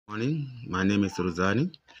Morning, my name is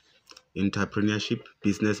Ruzani. Entrepreneurship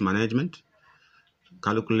Business Management.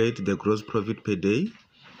 Calculate the gross profit per day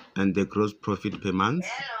and the gross profit per month.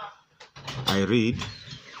 I read,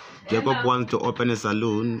 Jacob wants to open a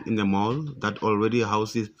salon in a mall that already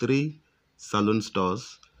houses 3 salon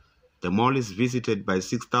stores. The mall is visited by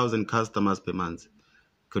 6,000 customers per month.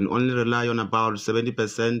 Can only rely on about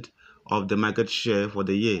 70% of the market share for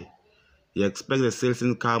the year. He expects a sales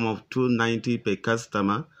income of $290 per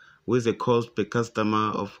customer with a cost per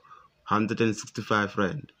customer of 165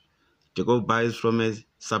 Rand. Jacob buys from a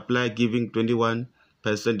supplier giving 21%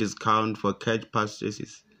 discount for cash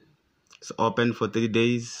purchases. It's open for 30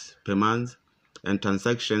 days per month and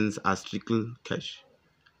transactions are strictly cash.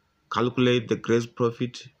 Calculate the gross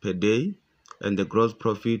profit per day and the gross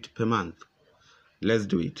profit per month. Let's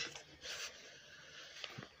do it.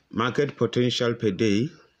 Market potential per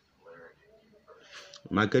day.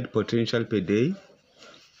 Market potential per day,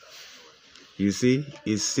 you see,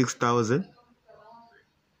 is 6,000.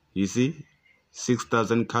 You see,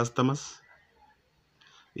 6,000 customers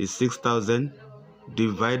is 6,000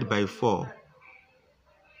 divided by 4.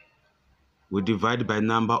 We divide by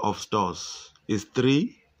number of stores is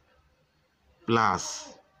 3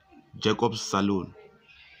 plus Jacob's Saloon.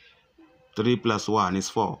 3 plus 1 is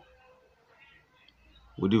 4.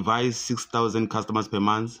 We divide 6,000 customers per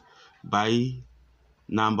month by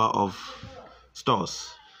number of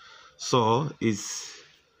stores. So it's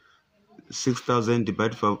 6,000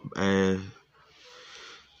 divided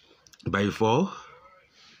by 4,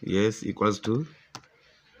 yes, equals to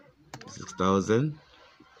 6,000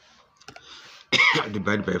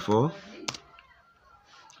 divided by 4,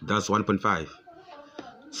 that's 1.5.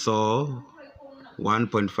 So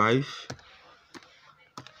 1.5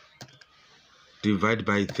 divided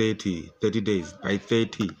by 30 days, by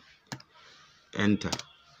 30, enter.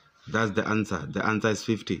 That's the answer. The answer is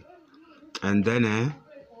 50. And then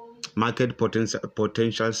market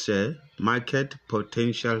potential share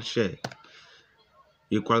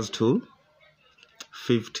equals to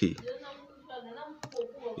 50.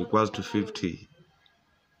 Equals to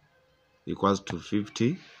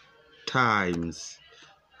 50 times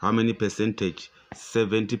how many percentage?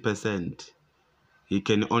 70%. He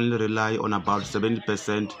can only rely on about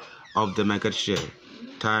 70% of the market share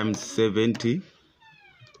times 70%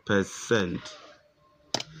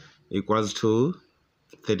 equals to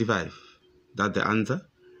 35. That's the answer.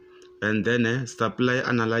 And then supply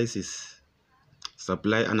analysis.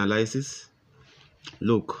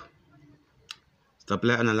 Look,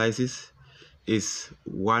 supply analysis is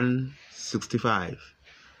 165.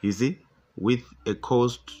 You see, with a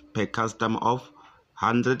cost per customer of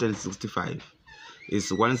 165.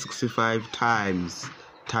 Is 165 times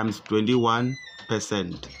 21%.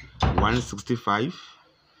 165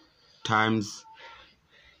 times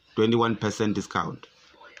 21% discount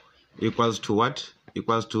equals to what?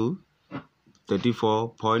 Equals to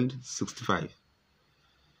 34.65.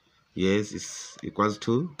 Yes, it's equals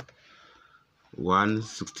to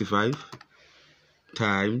 165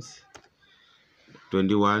 times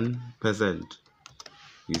 21%.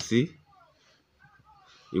 You see,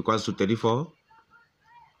 equals to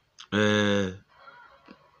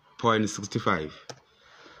 34.65.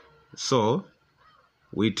 So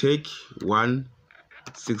we take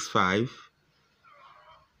 165.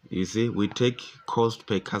 You see, we take cost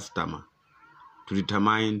per customer to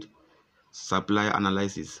determine supply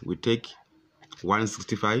analysis. We take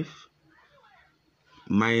 165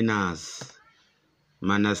 minus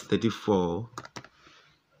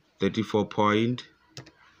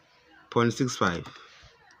 34.65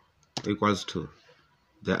 equals to,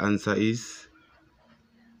 the answer is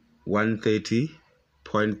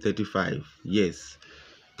 130.35. Yes,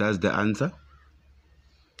 that's the answer.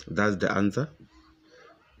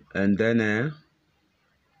 And then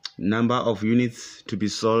number of units to be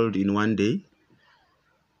sold in one day.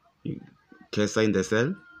 Cursor in the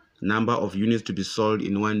cell. Number of units to be sold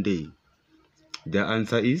in one day. The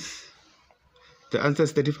answer is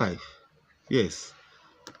 35. Yes,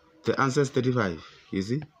 the answer is 35. You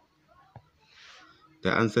see,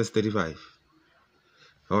 the answer is 35.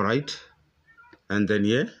 All right. And then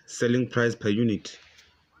here, selling price per unit.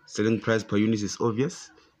 Selling price per unit is obvious.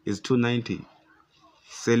 Is 290.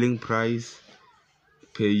 Selling price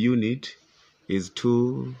per unit is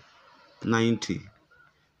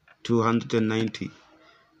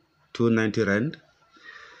 290 Rand.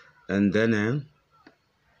 And then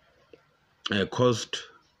cost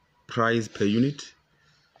price per unit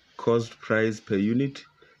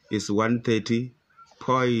is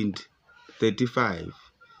 130.35.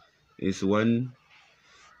 Is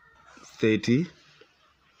 130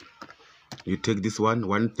 You take this one,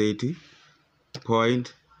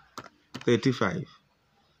 130.35.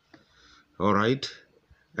 All right,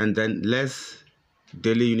 and then less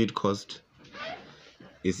daily unit cost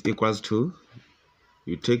is equals to,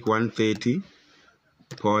 you take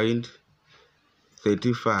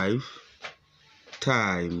 130.35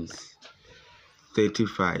 times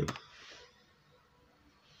 35.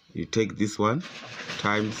 You take this one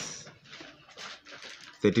times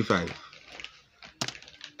 35.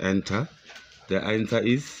 Enter. The answer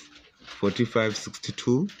is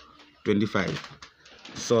 4562.25.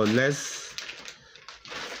 So let's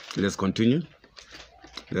continue.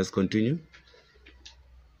 Let's continue.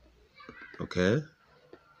 Okay.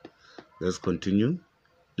 Let's continue.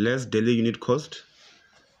 Less daily unit cost.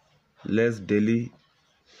 Less daily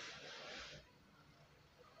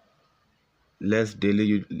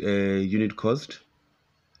unit cost.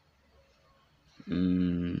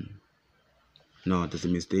 No, there's a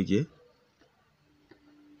mistake here.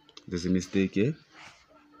 There's a mistake here.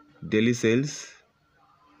 Daily sales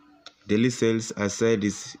I said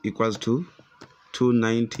is equals to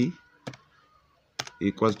 290.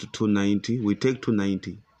 Equals to 290. We take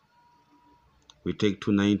 290. We take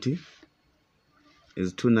 290.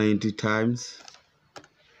 Is 290 times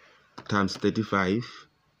 35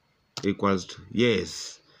 equals to,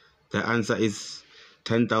 yes, the answer is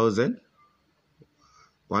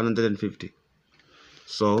 10,150.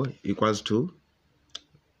 So equals to,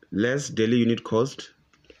 less daily unit cost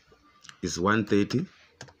is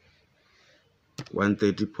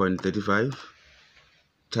 130.35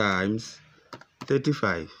 times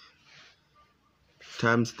 35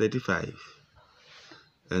 times 35,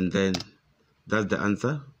 and then that's the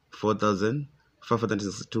answer,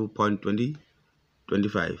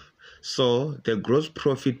 4,562.25. So the gross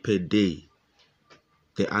profit per day,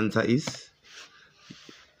 the answer is,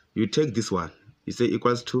 you take this one, you say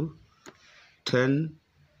equals to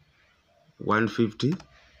 10,150.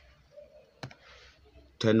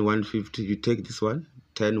 10,150. You take this one,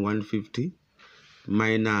 10,150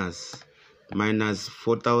 minus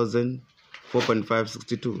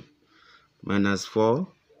 4,562 minus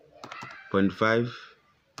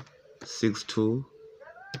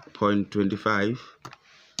 4.562.25.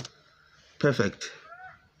 Perfect.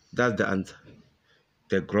 That's the answer.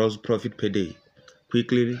 The gross profit per day.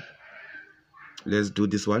 Quickly, let's do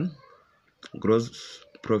this one. Gross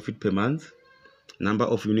profit per month. Number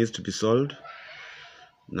of units to be sold.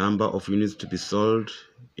 Number of units to be sold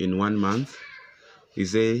in 1 month. We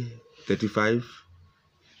say 35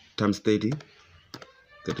 times 30.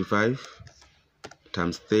 35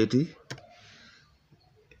 times 30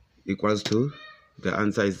 equals to, the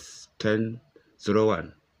answer is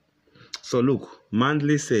 1001. So look,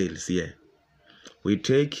 monthly sales here. We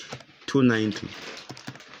take 290.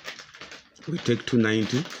 We take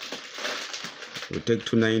 290. We take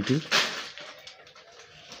 290.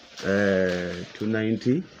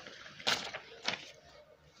 290.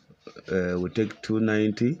 We take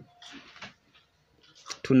 290.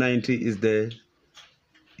 290 is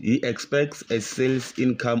he expects a sales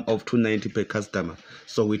income of 290 per customer.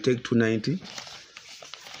 So we take 290.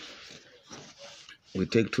 We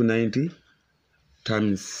take 290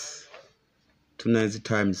 times 290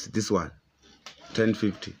 times this one,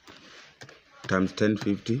 1050 times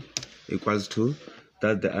 1050 equals to,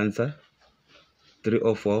 that's the answer,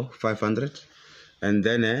 304,500. And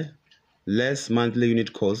then less monthly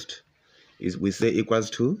unit cost is, we say, equals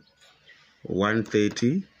to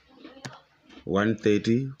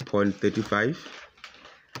 130.35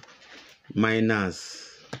 minus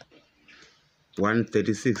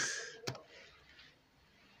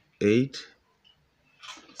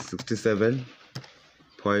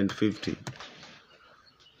 136,867.50.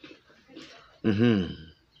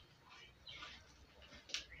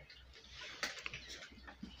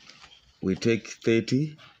 We take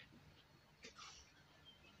 30.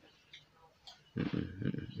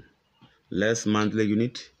 Less monthly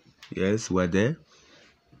unit. Yes, we're there.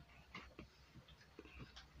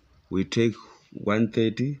 We take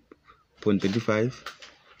 130.35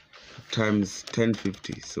 times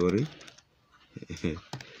 1050. Sorry.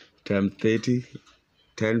 Times 30,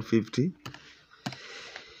 1050.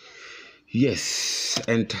 Yes,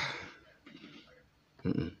 enter.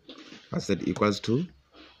 I said equals to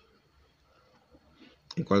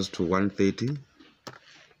 130,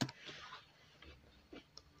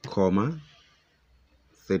 comma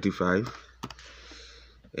 35.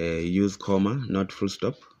 Use comma, not full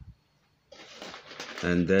stop.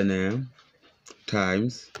 And then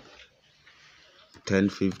times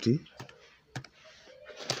 1050.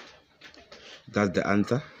 That's the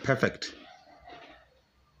answer. Perfect.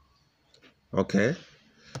 Okay.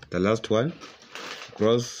 The last one,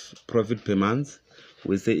 gross profit per month,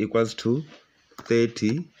 we say equals to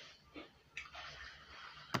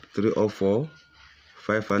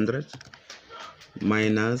 30,304,500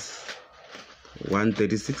 minus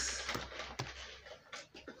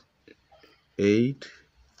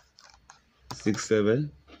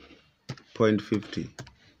 136,867.50.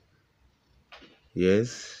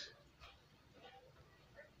 Yes.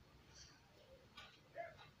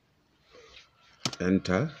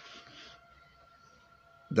 Enter.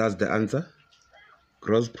 That's the answer.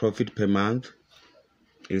 Gross profit per month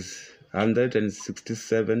is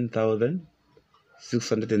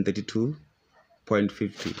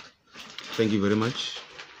 167,632.50. Thank you very much.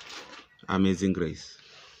 Amazing Grace.